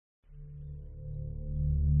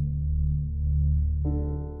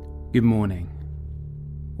Good morning.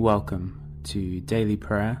 Welcome to Daily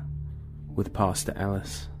Prayer with Pastor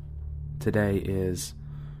Ellis. Today is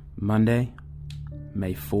Monday,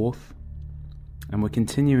 May 4th, and we're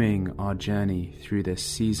continuing our journey through this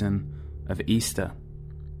season of Easter.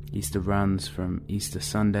 Easter runs from Easter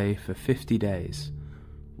Sunday for 50 days,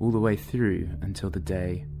 all the way through until the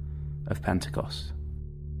day of Pentecost.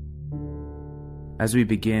 As we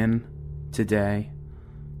begin today,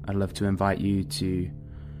 I'd love to invite you to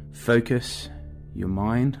focus your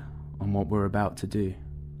mind on what we're about to do.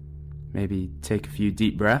 Maybe take a few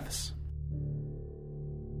deep breaths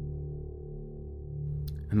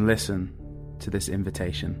and listen to this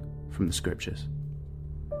invitation from the scriptures.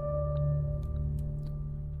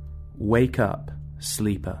 Wake up,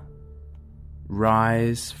 sleeper.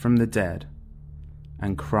 Rise from the dead,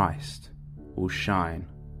 and Christ will shine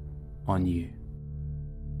on you.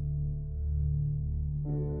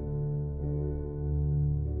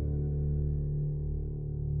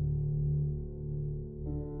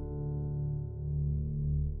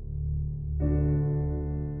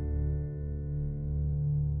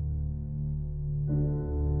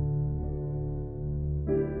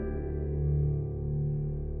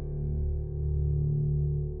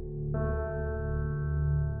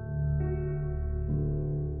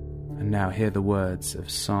 And now hear the words of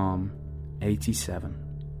Psalm 87.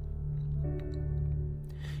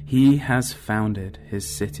 He has founded his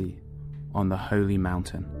city on the holy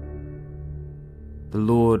mountain. The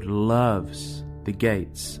Lord loves the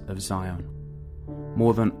gates of Zion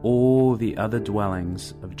more than all the other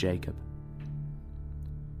dwellings of Jacob.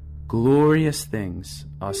 Glorious things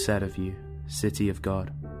are said of you, city of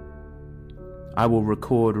God. I will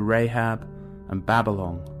record Rahab and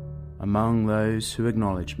Babylon among those who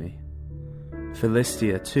acknowledge me.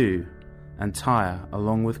 Philistia too, and Tyre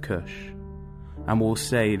along with Cush, and will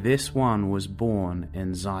say, this one was born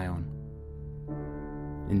in Zion.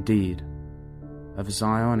 Indeed, of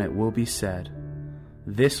Zion it will be said,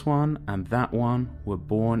 this one and that one were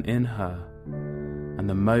born in her, and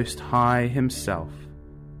the Most High himself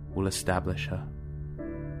will establish her.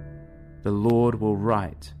 The Lord will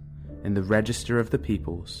write in the register of the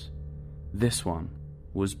peoples, this one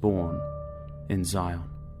was born in Zion.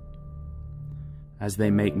 As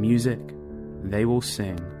they make music, they will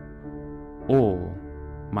sing, all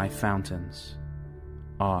my fountains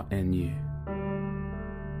are in you.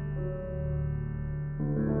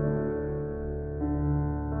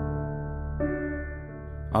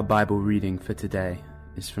 Our Bible reading for today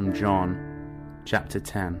is from John chapter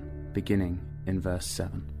 10, beginning in verse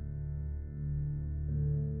 7.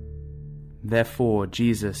 Therefore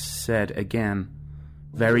Jesus said again,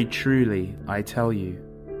 very truly I tell you,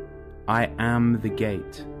 I am the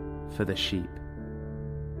gate for the sheep.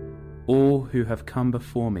 All who have come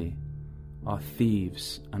before me are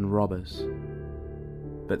thieves and robbers,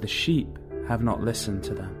 but the sheep have not listened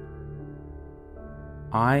to them.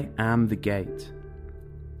 I am the gate.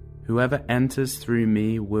 Whoever enters through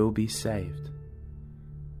me will be saved.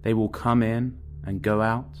 They will come in and go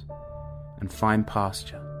out and find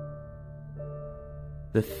pasture.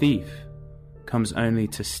 The thief comes only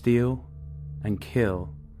to steal and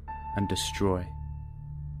kill and destroy.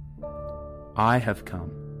 I have come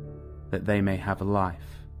that they may have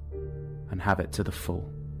life and have it to the full.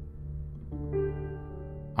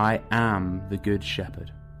 I am the good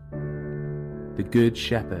shepherd. The good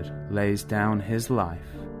shepherd lays down his life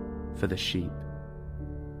for the sheep.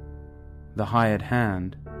 The hired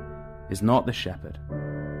hand is not the shepherd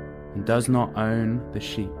and does not own the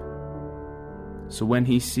sheep. So when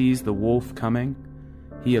he sees the wolf coming,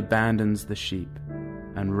 he abandons the sheep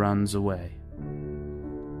and runs away.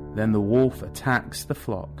 Then the wolf attacks the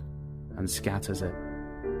flock and scatters it.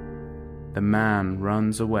 The man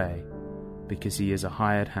runs away because he is a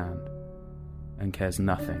hired hand and cares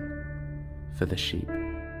nothing for the sheep.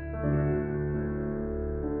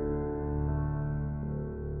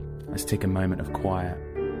 Let's take a moment of quiet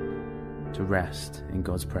to rest in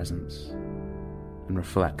God's presence and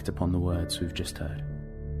reflect upon the words we've just heard.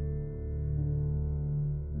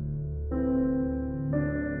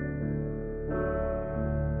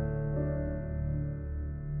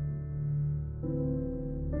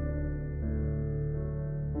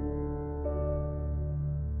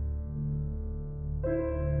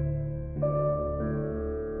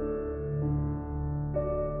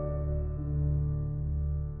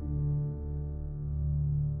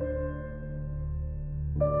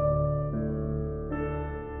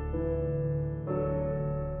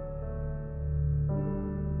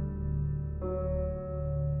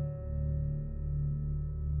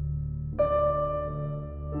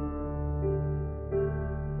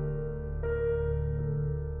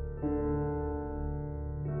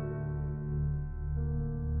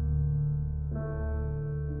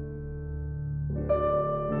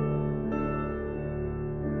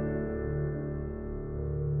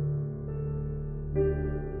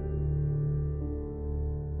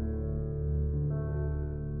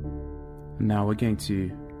 Now we're going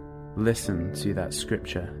to listen to that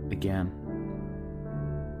scripture again.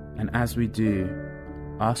 And as we do,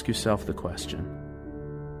 ask yourself the question,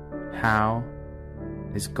 how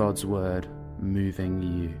is God's word moving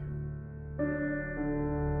you?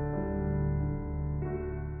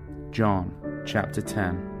 John chapter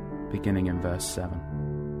 10, beginning in verse 7.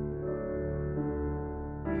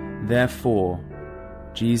 Therefore,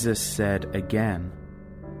 Jesus said again,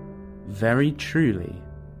 "Very truly,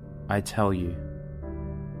 I tell you,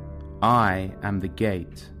 I am the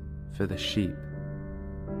gate for the sheep.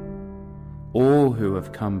 All who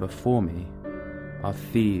have come before me are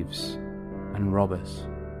thieves and robbers,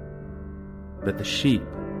 but the sheep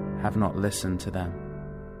have not listened to them.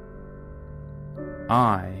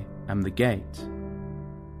 I am the gate.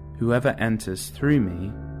 Whoever enters through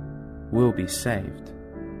me will be saved.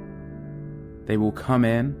 They will come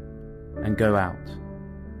in and go out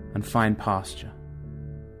and find pasture.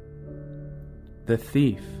 The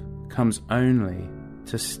thief comes only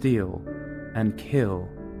to steal and kill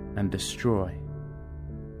and destroy.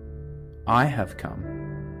 I have come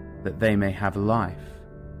that they may have life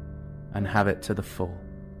and have it to the full.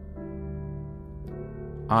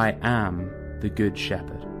 I am the good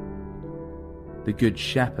shepherd. The good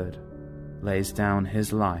shepherd lays down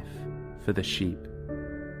his life for the sheep.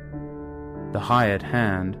 The hired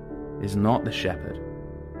hand is not the shepherd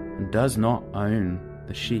and does not own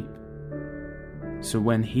the sheep. So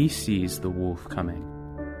when he sees the wolf coming,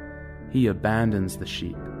 he abandons the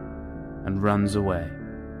sheep and runs away.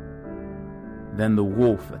 Then the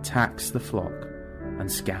wolf attacks the flock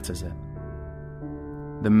and scatters it.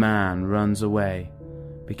 The man runs away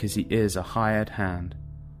because he is a hired hand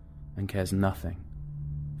and cares nothing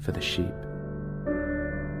for the sheep."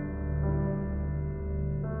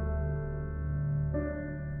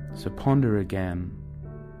 So ponder again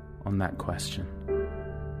on that question.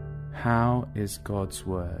 How is God's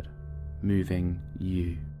word moving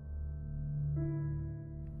you?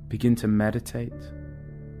 Begin to meditate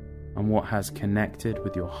on what has connected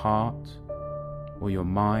with your heart or your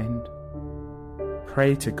mind.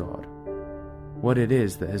 Pray to God what it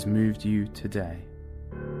is that has moved you today.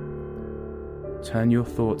 Turn your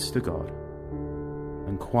thoughts to God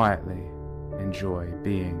and quietly enjoy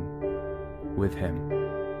being with Him.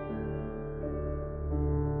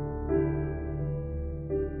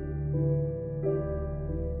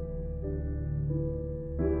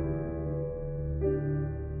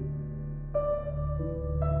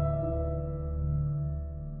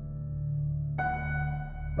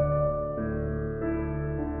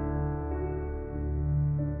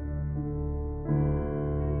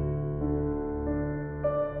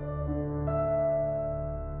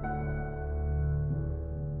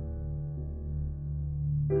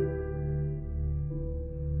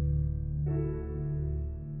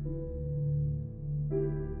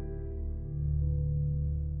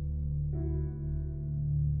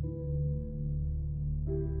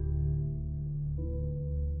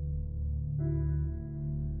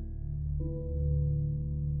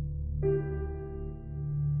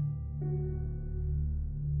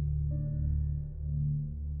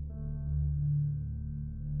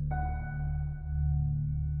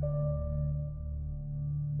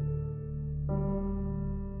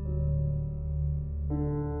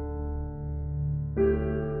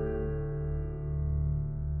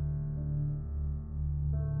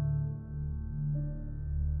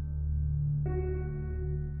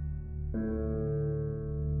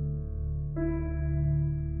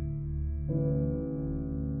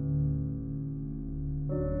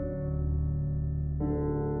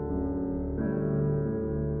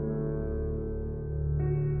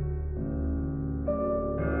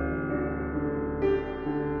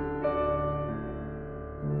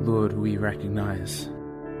 Lord, we recognize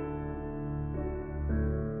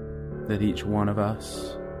that each one of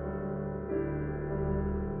us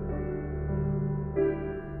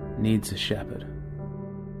needs a shepherd.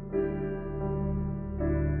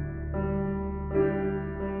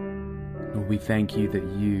 Lord, we thank you that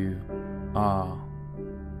you are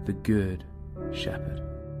the good shepherd,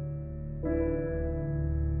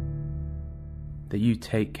 that you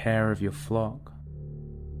take care of your flock.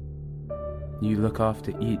 You look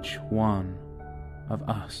after each one of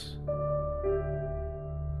us,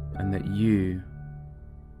 and that you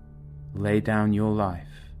lay down your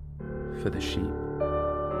life for the sheep.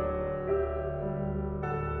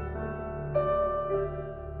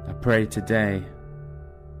 I pray today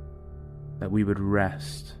that we would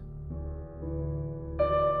rest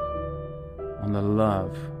on the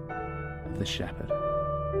love of the shepherd,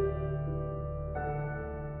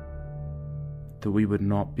 that we would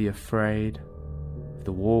not be afraid of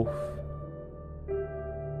the wolf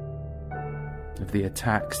of the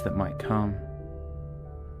attacks that might come,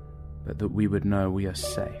 but that we would know we are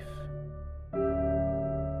safe.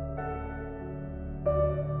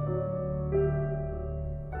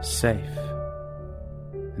 Safe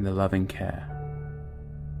in the loving care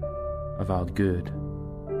of our good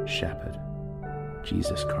Shepherd,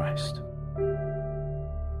 Jesus Christ.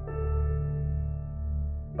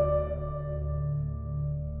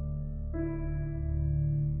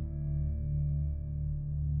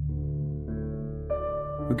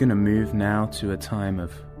 We're going to move now to a time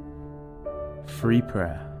of free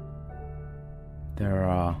prayer. There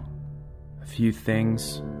are a few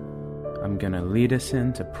things I'm going to lead us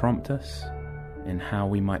in to prompt us in how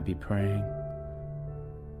we might be praying.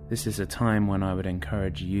 This is a time when I would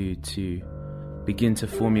encourage you to begin to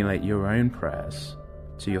formulate your own prayers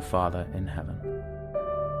to your Father in heaven.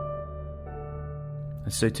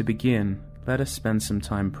 And so to begin, let us spend some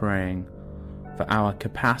time praying for our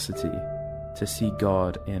capacity to see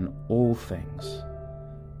God in all things,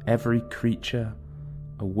 every creature,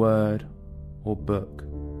 a word, or book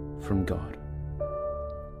from God.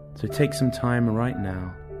 So take some time right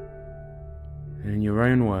now, and in your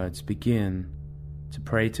own words, begin to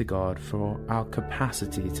pray to God for our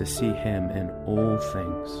capacity to see Him in all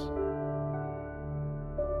things.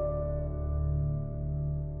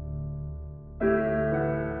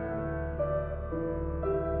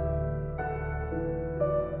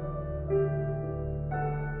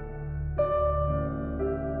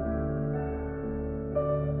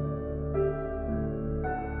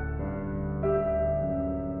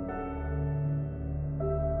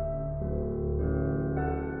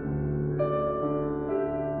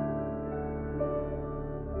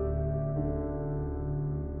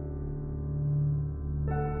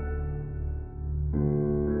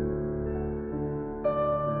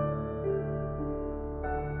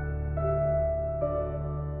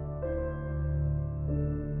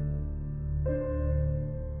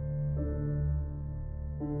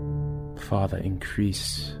 Father,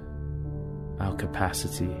 increase our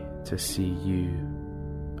capacity to see you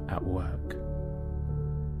at work,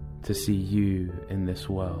 to see you in this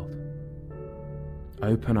world.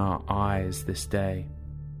 Open our eyes this day.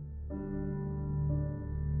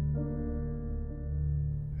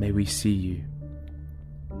 May we see you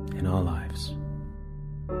in our lives.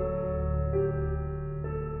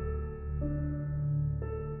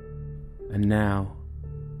 And now,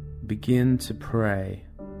 begin to pray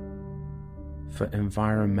for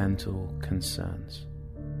environmental concerns.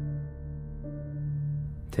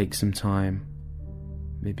 Take some time,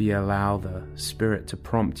 maybe allow the Spirit to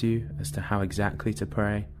prompt you as to how exactly to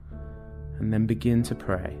pray, and then begin to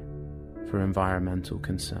pray for environmental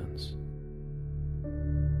concerns.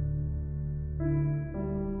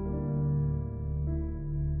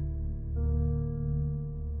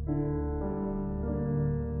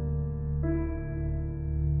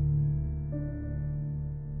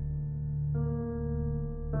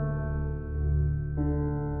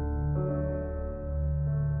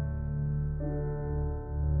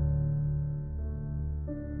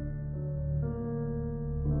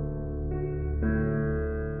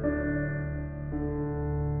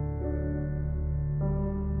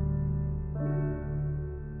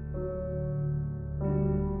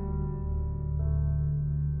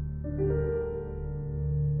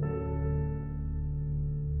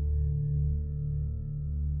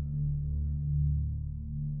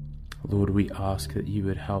 Lord, we ask that you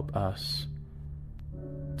would help us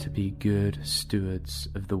to be good stewards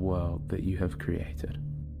of the world that you have created.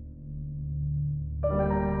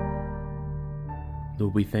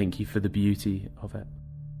 Lord, we thank you for the beauty of it.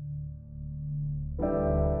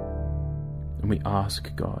 And we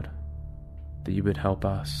ask, God, that you would help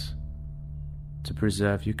us to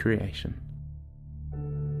preserve your creation.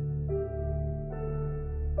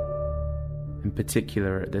 In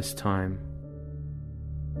particular at this time,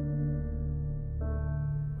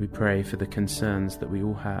 we pray for the concerns that we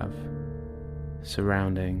all have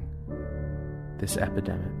surrounding this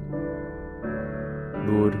epidemic.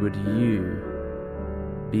 Lord, would you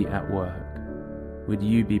be at work? Would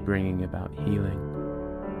you be bringing about healing?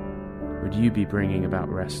 Would you be bringing about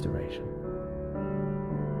restoration?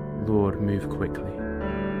 Lord, move quickly.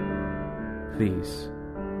 Please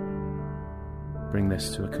bring this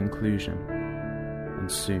to a conclusion,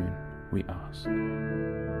 and soon we ask.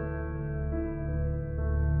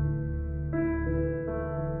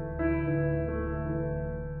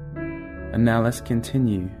 And now let's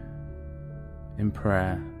continue in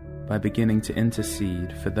prayer by beginning to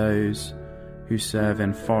intercede for those who serve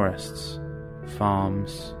in forests,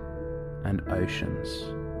 farms, and oceans.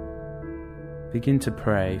 Begin to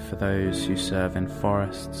pray for those who serve in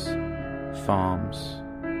forests, farms,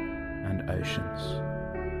 and oceans.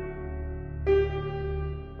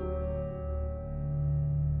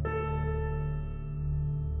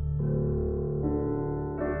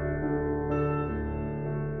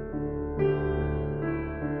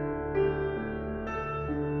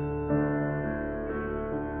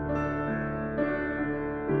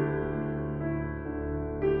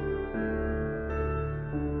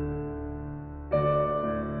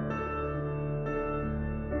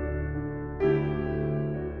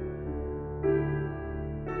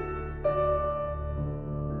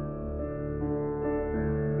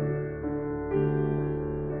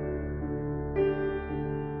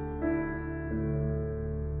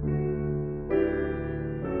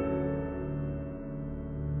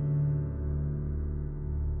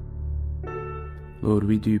 Lord,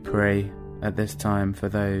 we do pray at this time for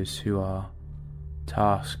those who are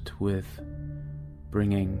tasked with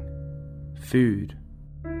bringing food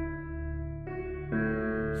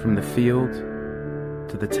from the field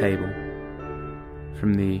to the table,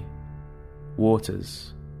 from the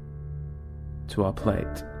waters to our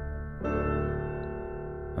plate.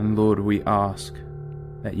 And Lord, we ask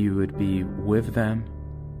that you would be with them,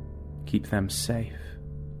 keep them safe,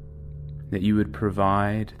 that you would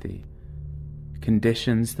provide the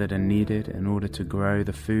conditions that are needed in order to grow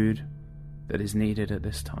the food that is needed at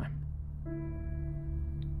this time.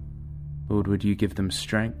 Lord, would you give them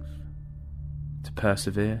strength to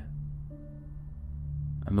persevere?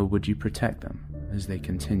 And Lord, would you protect them as they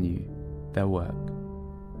continue their work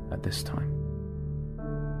at this time?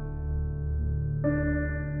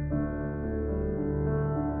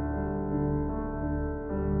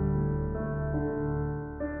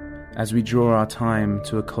 As we draw our time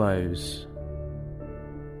to a close,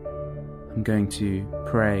 I'm going to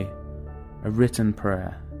pray a written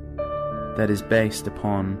prayer that is based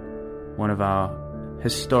upon one of our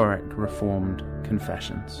historic Reformed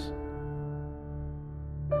confessions.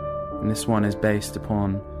 And this one is based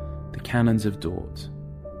upon the Canons of Dort,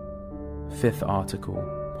 5th article,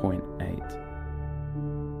 point 8.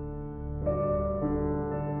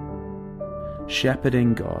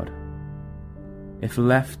 Shepherding God, if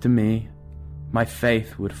left to me, my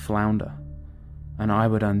faith would flounder, and I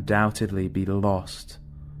would undoubtedly be lost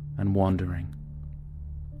and wandering.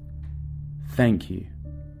 Thank you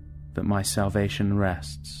that my salvation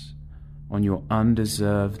rests on your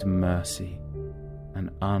undeserved mercy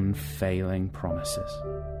and unfailing promises.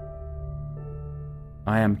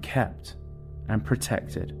 I am kept and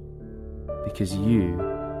protected because you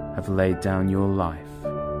have laid down your life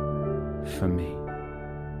for me.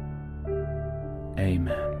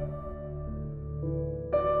 Amen.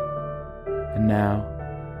 And now,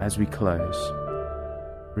 as we close,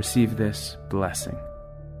 receive this blessing.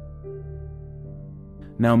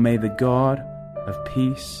 Now may the God of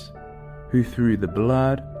peace, who through the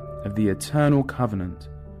blood of the eternal covenant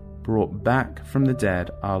brought back from the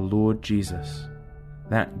dead our Lord Jesus,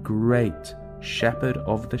 that great shepherd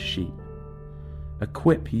of the sheep,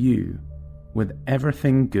 equip you with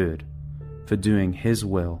everything good for doing his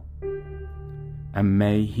will, and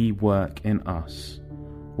may he work in us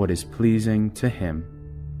what is pleasing to him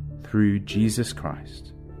through Jesus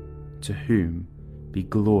Christ, to whom be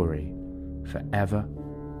glory forever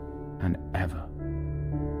and ever.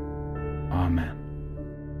 Amen.